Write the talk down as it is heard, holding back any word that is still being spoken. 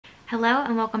Hello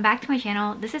and welcome back to my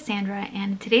channel. This is Sandra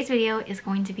and today's video is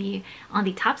going to be on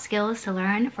the top skills to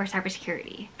learn for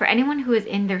cybersecurity. For anyone who is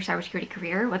in their cybersecurity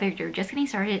career, whether you're just getting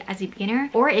started as a beginner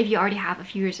or if you already have a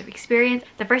few years of experience,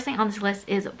 the first thing on this list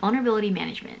is vulnerability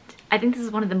management. I think this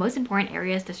is one of the most important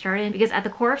areas to start in because at the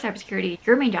core of cybersecurity,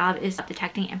 your main job is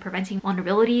detecting and preventing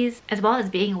vulnerabilities, as well as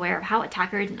being aware of how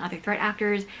attackers and other threat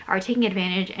actors are taking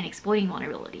advantage and exploiting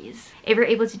vulnerabilities. If you're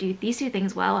able to do these two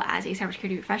things well as a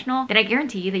cybersecurity professional, then I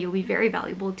guarantee that you'll be very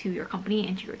valuable to your company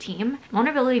and to your team.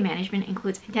 Vulnerability management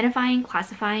includes identifying,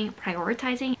 classifying,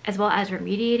 prioritizing, as well as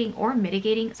remediating or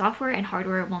mitigating software and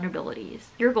hardware vulnerabilities.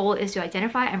 Your goal is to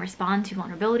identify and respond to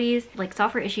vulnerabilities like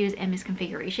software issues and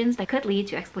misconfigurations that could lead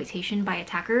to exploitation by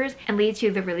attackers and lead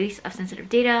to the release of sensitive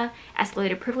data,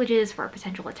 escalated privileges for a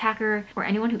potential attacker, or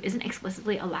anyone who isn't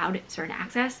explicitly allowed certain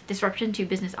access, disruption to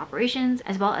business operations,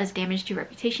 as well as damage to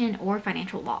reputation or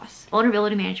financial loss.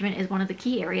 Vulnerability management is one of the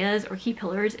key areas or key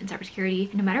pillars in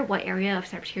cybersecurity, no matter what area of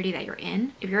cybersecurity that you're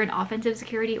in. If you're in offensive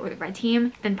security or the red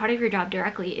team, then part of your job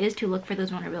directly is to look for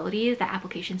those vulnerabilities that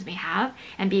applications may have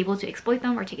and be able to exploit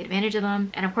them or take advantage of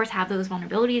them, and of course have those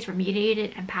vulnerabilities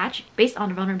remediated and patched based on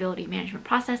the vulnerability management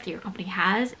process that your company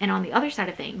has. And on the other side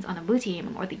of things, on the blue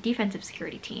team or the defensive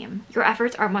security team, your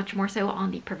efforts are much more so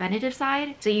on the preventative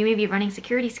side. So you may be running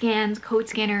security scans, code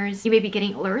scanners, you may be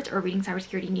getting alerts or reading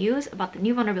cybersecurity news about the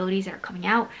new vulnerabilities that are coming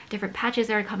out, different patches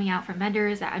that are coming out from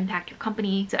vendors that impact your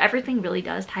company. So everything really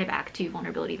does tie back to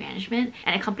vulnerability management,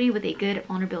 and a company with a good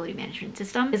vulnerability management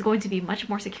system is going to be much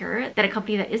more secure than a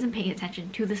company that isn't paying attention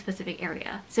to the specific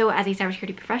area. So as a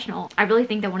cybersecurity professional, I really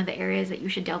think that one of the areas that you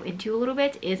should delve into a little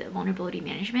bit is vulnerability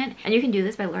management, and you can do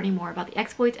this by learning more about the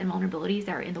exploits and vulnerabilities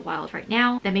that are in the wild right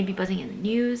now that may be buzzing in the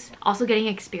news, also getting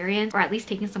experience or at least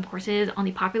taking some courses on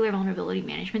the popular vulnerability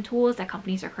management tools that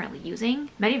companies are currently using.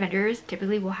 Many vendors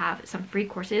typically will have some free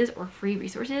courses or free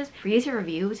resources for you to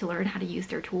review to learn how to use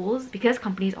their tools, because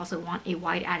companies also want a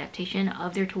wide adaptation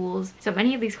of their tools. So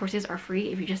many of these courses are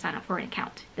free if you just sign up for an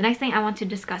account. The next thing I want to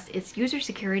discuss is user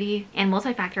security and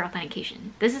multi-factor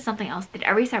authentication. This is something else that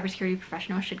every cybersecurity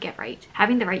professional should get right.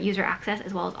 Having the right user access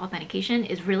as well as authentication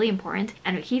is really important,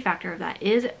 and a key factor of that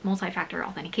is multi-factor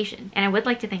authentication. And I would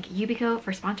like to thank Yubico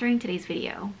for sponsoring today's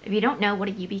video. If you don't know what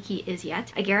a YubiKey is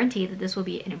yet, I guarantee that this will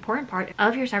be an important part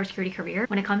of your cybersecurity career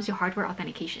when it comes to hardware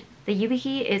authentication. The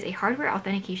YubiKey is a hardware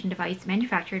authentication device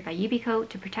manufactured by Yubico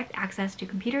to protect access to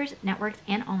computers, networks,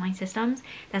 and online systems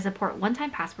that support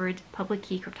one-time passwords, public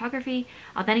key cryptography,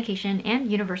 authentication,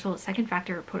 and universal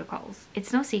second-factor protocols.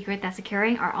 It's no secret that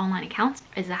securing our online accounts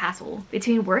is a hassle.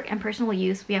 Between work and personal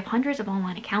use, we have hundreds of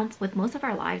online accounts, with most of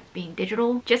our lives being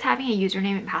digital. Just having a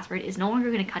username and password is no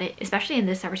longer going to cut it, especially in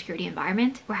this cybersecurity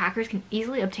environment where hackers can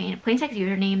easily obtain plain text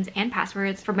usernames and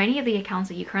passwords for many of the accounts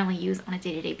that you currently use on a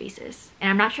day-to-day basis. And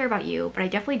I'm not sure about you, but I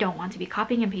definitely don't want to be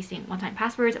copying and pasting one-time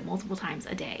passwords multiple times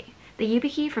a day. The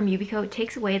YubiKey from Yubico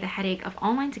takes away the headache of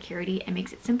online security and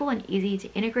makes it simple and easy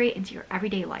to integrate into your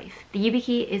everyday life. The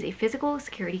YubiKey is a physical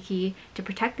security key to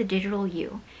protect the digital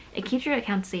you. It keeps your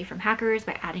account safe from hackers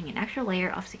by adding an extra layer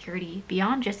of security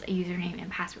beyond just a username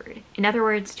and password. In other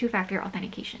words, two-factor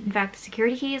authentication. In fact,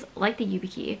 security keys like the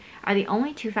YubiKey are the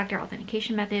only two-factor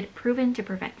authentication method proven to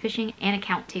prevent phishing and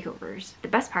account takeovers. The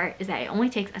best part is that it only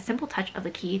takes a simple touch of the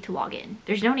key to log in.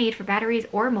 There's no need for batteries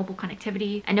or mobile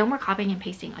connectivity, and no more copying and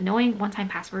pasting annoying one-time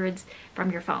passwords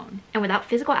from your phone. And without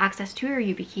physical access to your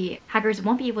YubiKey, hackers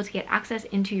won't be able to get access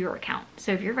into your account.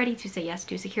 So if you're ready to say yes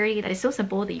to security that is so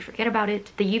simple that you forget about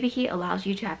it, the YubiKey allows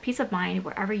you to have peace of mind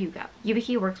wherever you go.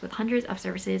 YubiKey works with hundreds of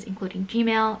services including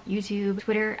Gmail, YouTube,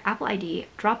 Twitter, Apple ID,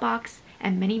 Dropbox,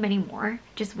 and many, many more.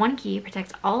 Just one key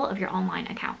protects all of your online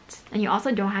accounts. And you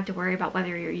also don't have to worry about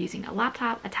whether you're using a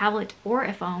laptop, a tablet, or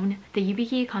a phone. The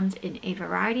YubiKey comes in a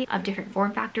variety of different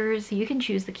form factors, so you can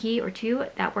choose the key or two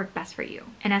that work best for you.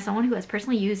 And as someone who has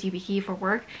personally used YubiKey for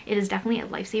work, it is definitely a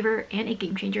lifesaver and a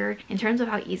game changer in terms of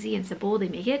how easy and simple they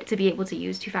make it to be able to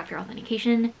use two-factor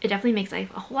authentication. It definitely makes life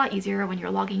a whole lot easier when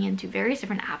you're logging into various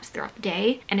different apps throughout the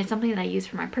day, and it's something that I use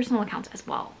for my personal accounts as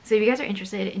well. So if you guys are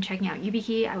interested in checking out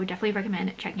YubiKey, I would definitely recommend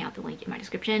checking out the link in my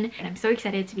description, and I'm so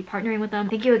excited to be partnering with them.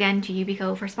 Thank you again to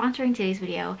Yubico for sponsoring today's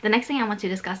video. The next thing I want to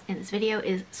discuss in this video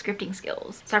is scripting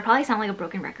skills. So I probably sound like a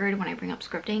broken record when I bring up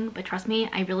scripting, but trust me,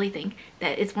 I really think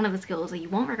that it's one of the skills that you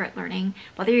won't regret learning,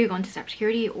 whether you go into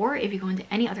cybersecurity or if you go into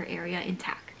any other area in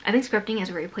tech. I think scripting is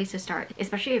a great place to start,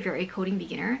 especially if you're a coding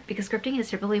beginner, because scripting is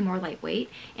typically more lightweight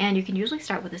and you can usually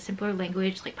start with a simpler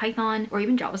language like Python or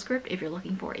even JavaScript if you're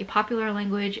looking for a popular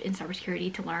language in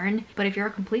cybersecurity to learn. But if you're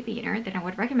a complete beginner, then I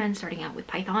would recommend starting out with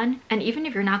Python. And even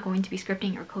if you're not going to be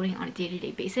scripting or coding on a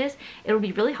day-to-day basis, it will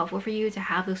be really helpful for you to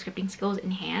have those scripting skills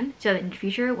in hand so that in the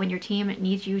future, when your team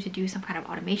needs you to do some kind of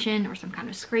automation or some kind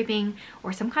of scraping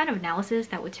or some kind of analysis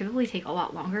that would typically take a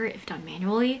lot longer if done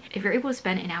manually, if you're able to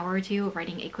spend an hour or two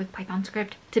writing a quick Python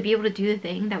script to be able to do the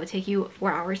thing that would take you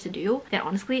 4 hours to do, then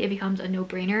honestly it becomes a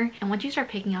no-brainer. And once you start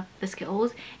picking up the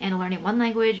skills and learning one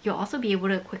language, you'll also be able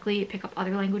to quickly pick up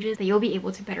other languages that you'll be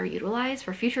able to better utilize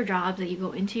for future jobs that you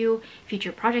go into,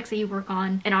 future projects that you work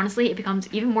on. And honestly, it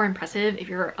becomes even more impressive if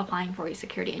you're applying for a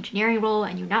security engineering role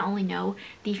and you not only know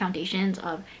the foundations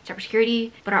of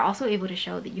cybersecurity, but are also able to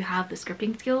show that you have the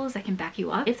scripting skills that can back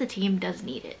you up if the team does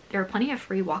need it. There are plenty of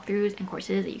free walkthroughs and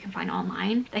courses that you can find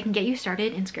online that can get you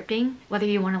started in scripting, whether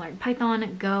you want to learn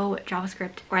Python, Go,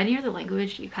 JavaScript, or any other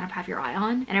language you kind of have your eye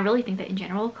on. And I really think that in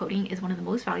general, coding is one of the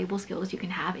most valuable skills you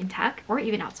can have in tech or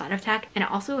even outside of tech. And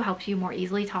it also helps you more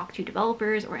easily talk to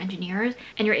developers or engineers,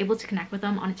 and you're able to connect with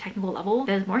them on a technical level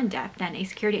that is more in depth than a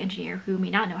security engineer who may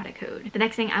not know how to code. The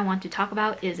next thing I want to talk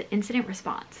about is incident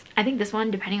response. I think this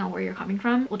one, depending on where you're coming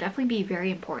from, will definitely be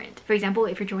very important. For example,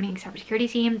 if you're joining a cybersecurity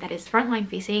team that is frontline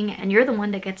facing and you're the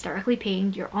one that gets directly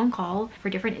pinged, you're on call for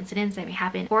different incidents that may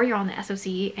happen, or you're on the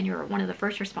SOC and you're one of the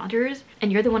first responders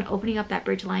and you're the one opening up that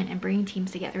bridge line and bringing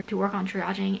teams together to work on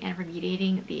triaging and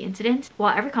remediating the incident.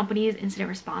 While every company's incident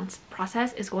response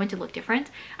process is going to look different,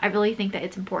 I really think that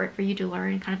it's important for you to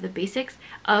learn kind of the basics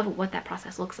of what that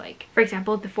process looks like. For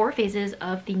example, the 4 phases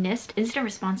of the NIST incident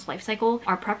response lifecycle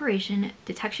are preparation,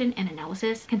 detection and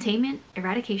analysis, containment,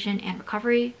 eradication and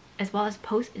recovery, as well as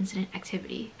post-incident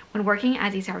activity. When working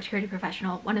as a cybersecurity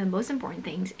professional, one of the most important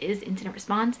things is incident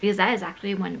response, because that is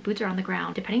actually when boots are on the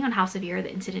ground, depending on how severe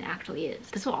the incident actually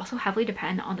is. This will also heavily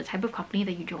depend on the type of company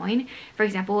that you join. For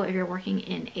example, if you're working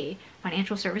in a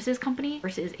financial services company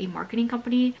versus a marketing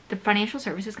company, the financial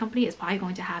services company is probably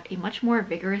going to have a much more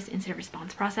vigorous incident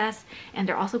response process, and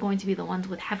they're also going to be the ones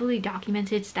with heavily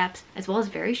documented steps as well as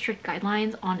very strict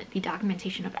guidelines on the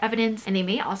documentation of evidence, and they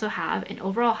may also have an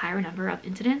overall higher number of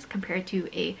incidents compared to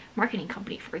a marketing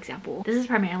company, for example. This is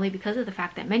primarily because of the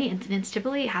fact that many incidents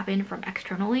typically happen from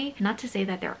externally, not to say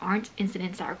that there aren't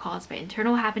incidents that are caused by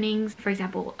internal happenings, for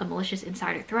example a malicious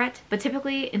insider threat, but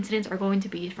typically incidents are going to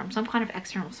be from some kind of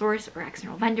external source or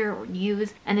external vendor or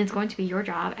news, and it's going to be your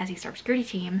job as a cybersecurity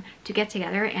team to get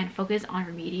together and focus on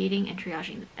remediating and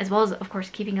triaging, as well as of course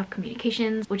keeping up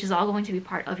communications, which is all going to be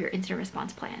part of your incident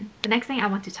response plan. The next thing I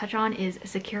want to touch on is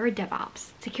secure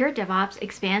DevOps. Secure DevOps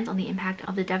expands on the impact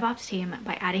of the DevOps team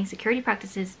by adding security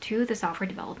practices to the software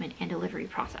development and delivery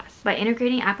process. By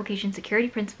integrating application security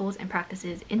principles and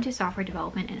practices into software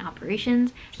development and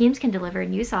operations, teams can deliver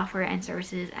new software and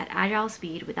services at agile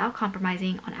speed without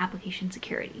compromising on application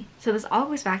security. So this all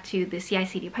goes back to the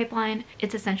CI/CD pipeline.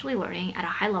 It's essentially learning at a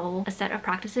high level a set of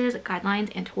practices,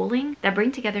 guidelines, and tooling that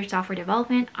bring together software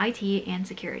development, IT, and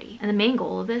security. And the main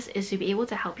goal of this is to be able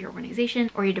to help your organization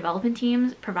or your development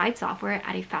teams provide software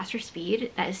at a faster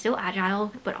speed that is still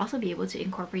agile, but also be able to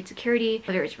incorporate security,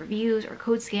 whether it's reviews or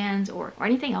code scans or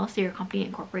anything else that your company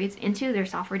incorporates into their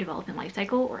software development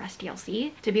lifecycle or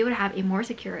SDLC, to be able to have a more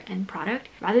secure end product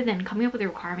rather than coming up with the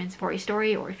requirements for a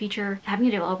story or a feature, having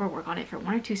a developer work on it for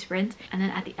 1 or 2 sprints, and then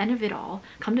at the end of it all,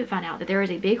 come to find out that there is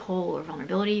a big hole or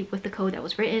vulnerability with the code that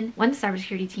was written. When the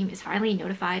cybersecurity team is finally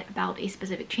notified about a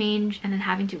specific change, and then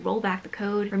having to roll back the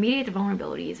code, remediate the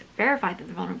vulnerabilities, verify that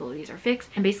the vulnerabilities are fixed,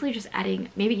 and basically just adding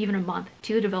maybe even a month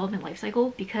to the development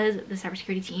lifecycle because the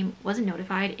cybersecurity team wasn't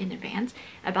notified in advance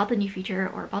about the new feature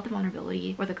or about the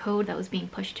vulnerability or the code that was being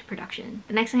pushed to production.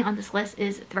 The next thing on this list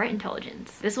is threat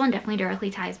intelligence. This one definitely directly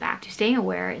ties back to staying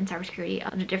aware in cybersecurity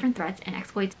of the different threats and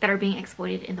exploits that are being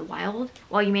exploited in the wild.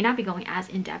 While you may not be going as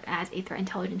in-depth as a threat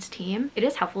intelligence team, it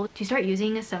is helpful to start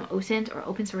using some OSINT or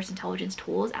open source intelligence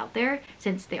tools out there,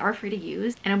 since they are free to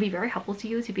use, and it'll be very helpful to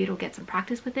you to be able to get some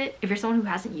practice with it. If you're someone who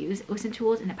hasn't used OSINT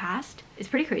tools in the past, it's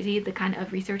pretty crazy the kind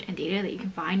of research and data that you can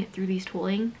find through these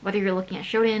tooling. Whether you're looking at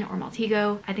Shodan or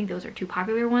Maltego, I think those are 2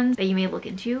 popular ones that you may look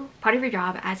into. Part of your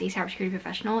job as a cybersecurity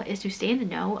professional is to stay in the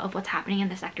know of what's happening in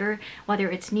the sector, whether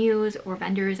it's news or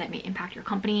vendors that may impact your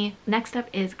company. Next up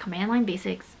is command line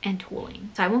basics and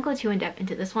tooling. So I won't go too in depth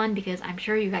into this one because I'm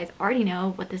sure you guys already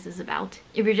know what this is about.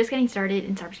 If you're just getting started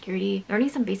in cybersecurity, learning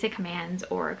some basic commands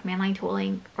or command line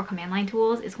tooling or command line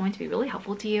tools is going to be really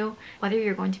helpful to you, whether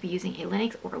you're going to be using a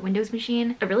Linux or a Windows machine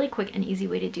machine. A really quick and easy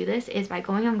way to do this is by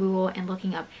going on Google and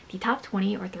looking up the top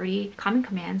 20 or 30 common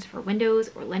commands for Windows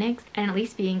or Linux, and at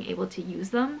least being able to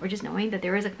use them, or just knowing that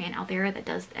there is a command out there that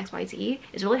does XYZ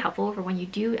is really helpful for when you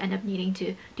do end up needing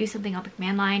to do something on the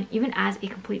command line, even as a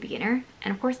complete beginner.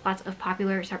 And of course, lots of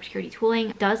popular cybersecurity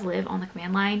tooling does live on the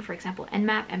command line. For example,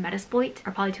 Nmap and Metasploit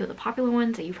are probably two of the popular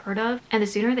ones that you've heard of. And the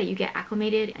sooner that you get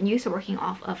acclimated and used to working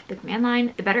off of the command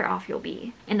line, the better off you'll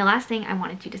be. And the last thing I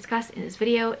wanted to discuss in this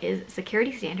video is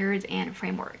security standards and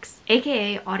frameworks,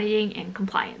 aka auditing and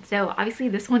compliance. So obviously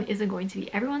this one isn't going to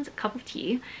be everyone's cup of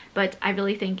tea, but I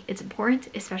really think it's important,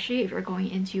 especially if you're going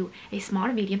into a small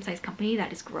to medium-sized company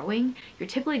that is growing. You're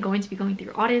typically going to be going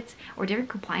through audits or different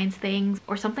compliance things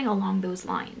or something along those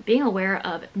lines. Being aware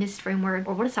of NIST framework,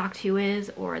 or what a SOC 2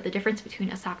 is, or the difference between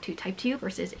a SOC 2 Type 2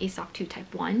 versus a SOC 2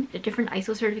 Type 1, the different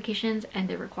ISO certifications and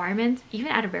the requirements,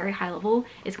 even at a very high level,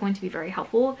 is going to be very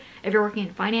helpful. If you're working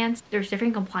in finance, there's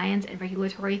different compliance and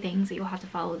regulatory things that you'll have to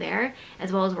follow there,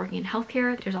 as well as working in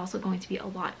healthcare. There's also going to be a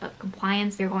lot of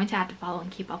compliance you're going to have to follow and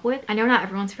keep up with. I know not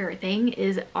everyone's favorite thing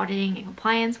is auditing and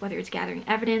compliance, whether it's gathering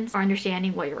evidence or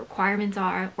understanding what your requirements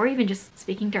are, or even just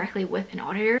speaking directly with an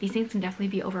auditor. These things can definitely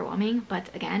be overwhelming,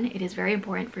 but again, it is very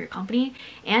important for your company.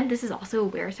 And this is also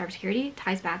where cybersecurity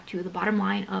ties back to the bottom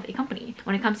line of a company.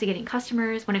 When it comes to getting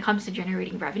customers, when it comes to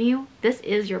generating revenue, this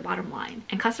is your bottom line.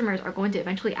 And customers are going to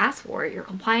eventually ask for your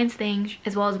compliance things,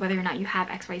 as well as whether or not you have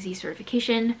XYZ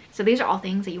certification. So these are all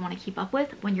things that you want to keep up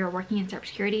with when you're working in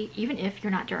cybersecurity, even if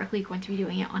you're not directly going to be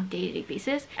doing it on a day-to-day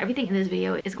basis. Everything in this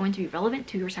video is going to be relevant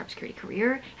to your cybersecurity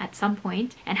career at some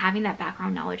point, and having that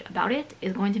background knowledge about it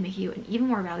is going to make you an even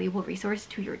more valuable resource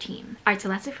to your team. Alright, so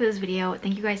that's it for this video.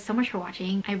 Thank you guys so much for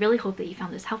watching. I really hope that you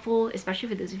found this helpful, especially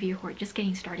for those of you who are just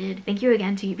getting started. Thank you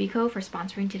again to Yubico for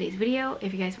sponsoring today's video.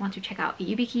 If you guys want to check out a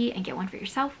YubiKey and get one for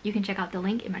yourself, you can check out the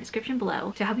link in my description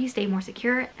below to help you stay more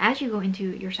secure as you go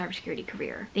into your cybersecurity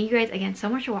career. Thank you guys again so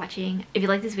much for watching. If you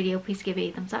like this video, please give it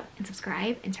a thumbs up and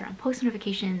subscribe and turn on post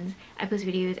notifications. I post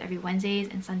videos every Wednesdays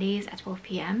and Sundays at 12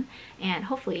 p.m. and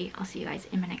hopefully I'll see you guys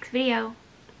in my next video.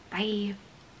 Bye!